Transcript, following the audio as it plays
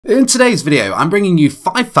In today's video, I'm bringing you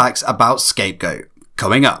 5 facts about Scapegoat.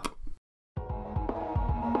 Coming up.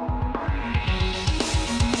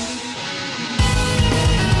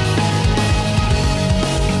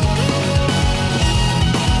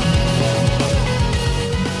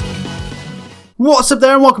 What's up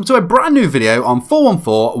there and welcome to a brand new video on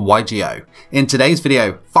 414 YGO. In today's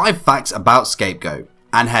video, 5 facts about Scapegoat.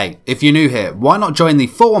 And hey, if you're new here, why not join the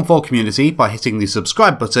 414 community by hitting the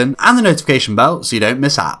subscribe button and the notification bell so you don't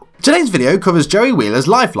miss out. Today's video covers Joey Wheeler's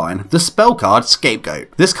lifeline, the spell card Scapegoat.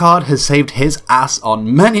 This card has saved his ass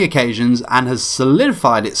on many occasions and has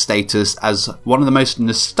solidified its status as one of the most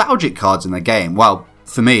nostalgic cards in the game. Well,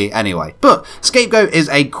 for me anyway. But Scapegoat is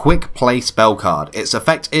a quick play spell card. Its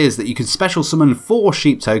effect is that you can special summon 4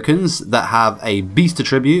 sheep tokens that have a beast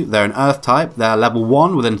attribute, they're an earth type, they're level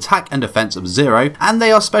 1 with an attack and defense of 0, and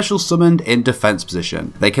they are special summoned in defense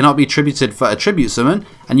position. They cannot be tributed for a tribute summon,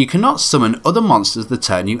 and you cannot summon other monsters the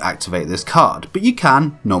turn you activate this card, but you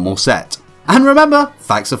can normal set. And remember,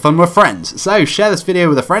 facts are fun with friends, so share this video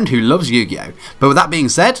with a friend who loves Yu-Gi-Oh! But with that being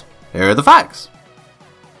said, here are the facts.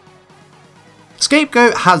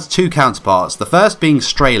 Scapegoat has 2 counterparts, the first being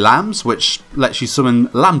Stray Lambs, which lets you summon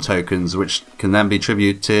lamb tokens, which can then be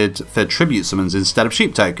tributed for tribute summons instead of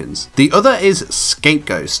sheep tokens. The other is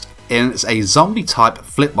Scapegoat. It's a zombie type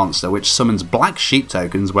flip monster which summons black sheep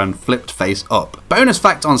tokens when flipped face up. Bonus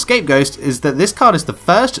fact on Scapegoat is that this card is the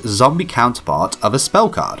first zombie counterpart of a spell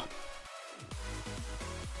card.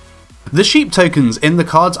 The sheep tokens in the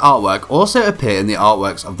card's artwork also appear in the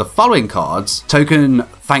artworks of the following cards: Token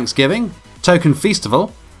Thanksgiving, Token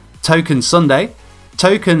Festival, Token Sunday,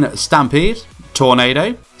 Token Stampede,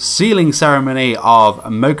 Tornado, Sealing Ceremony of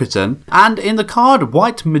Mokuton, and in the card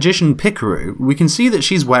White Magician Pikaru, we can see that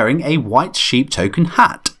she's wearing a white sheep token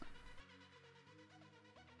hat.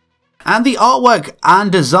 And the artwork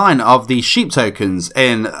and design of the sheep tokens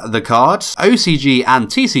in the cards, OCG and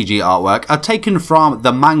TCG artwork, are taken from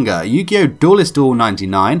the manga Yu-Gi-Oh! Duelist Duel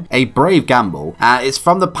 99, A Brave Gamble. It's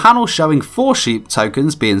from the panel showing 4 sheep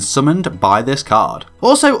tokens being summoned by this card.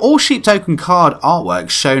 Also, all sheep token card artwork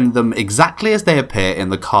shown them exactly as they appear in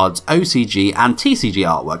the card's OCG and TCG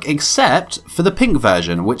artwork, except for the pink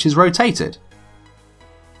version, which is rotated.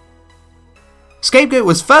 Scapegoat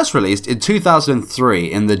was first released in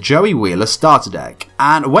 2003 in the Joey Wheeler starter deck,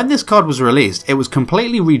 and when this card was released it was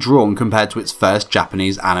completely redrawn compared to its first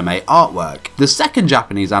Japanese anime artwork. The second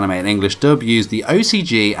Japanese anime and English dub used the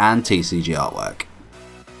OCG and TCG artwork.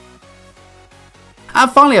 And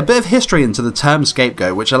finally, a bit of history into the term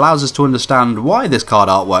scapegoat, which allows us to understand why this card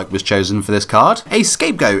artwork was chosen for this card. A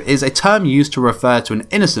scapegoat is a term used to refer to an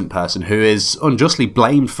innocent person who is unjustly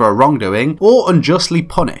blamed for a wrongdoing or unjustly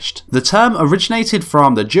punished. The term originated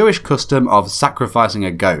from the Jewish custom of sacrificing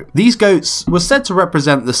a goat. These goats were said to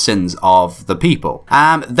represent the sins of the people,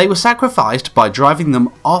 and they were sacrificed by driving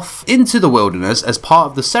them off into the wilderness as part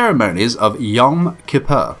of the ceremonies of Yom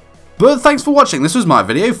Kippur. But thanks for watching, this was my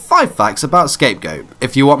video, 5 facts about Scapegoat.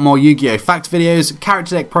 If you want more Yu-Gi-Oh! Fact videos,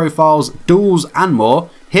 character deck profiles, duels and more,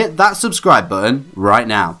 hit that subscribe button right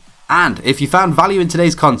now. And if you found value in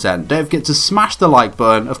today's content, don't forget to smash the like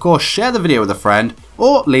button, of course share the video with a friend,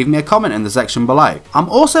 or leave me a comment in the section below. I'm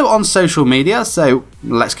also on social media, so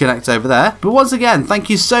let's connect over there. But once again, thank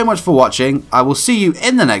you so much for watching, I will see you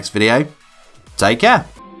in the next video, take care.